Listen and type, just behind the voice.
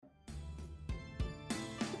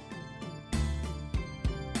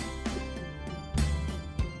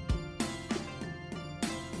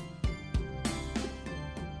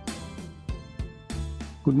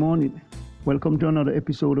Good morning. Welcome to another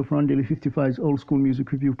episode of Ron Daily 55's Old School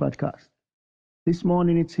Music Review Podcast. This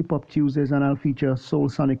morning it's Hip Hop Tuesdays and I'll feature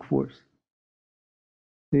Soulsonic Force.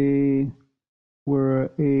 They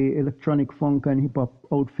were a electronic funk and hip hop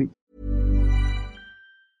outfit.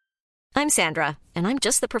 I'm Sandra, and I'm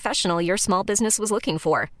just the professional your small business was looking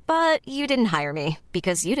for. But you didn't hire me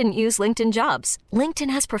because you didn't use LinkedIn Jobs. LinkedIn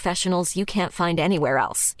has professionals you can't find anywhere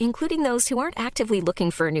else, including those who aren't actively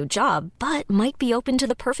looking for a new job, but might be open to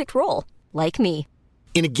the perfect role, like me.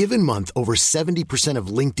 In a given month, over 70% of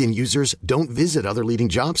LinkedIn users don't visit other leading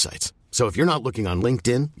job sites. So if you're not looking on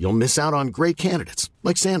LinkedIn, you'll miss out on great candidates,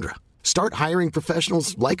 like Sandra. Start hiring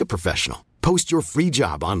professionals like a professional. Post your free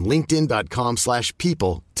job on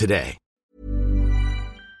linkedin.com/people today.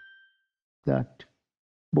 That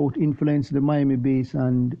both influenced the Miami bass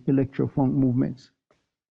and electro-funk movements.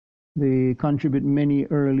 They contribute many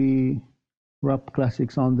early rap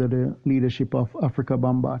classics under the leadership of Africa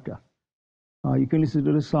Bambaataa. You can listen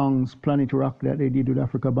to the songs Planet Rock that they did with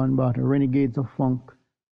Africa Bambaataa, Renegades of Funk,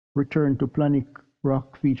 Return to Planet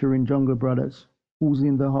Rock featuring Jungle Brothers, Who's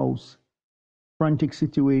in the House, Frantic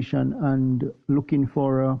Situation, and Looking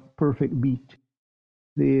for a Perfect Beat.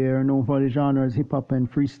 They are known for the genres hip-hop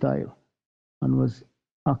and freestyle, and was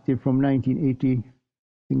active from 1980. I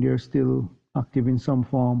think they're still active in some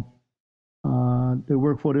form. They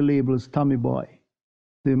work for the labels Tommy Boy.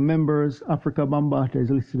 The members, Africa Bambaataa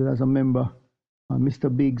is listed as a member.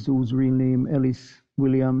 Mr. Biggs, whose real name Ellis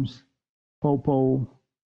Williams. Popo,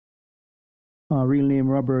 real name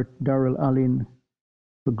Robert Darrell Allen.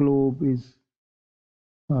 The Globe is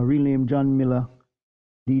real name John Miller.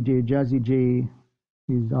 DJ Jazzy J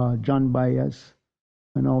is John Bias.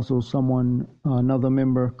 And also another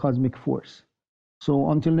member, Cosmic Force. So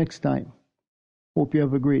until next time, hope you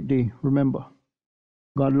have a great day. Remember,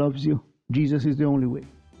 God loves you. Jesus is the only way.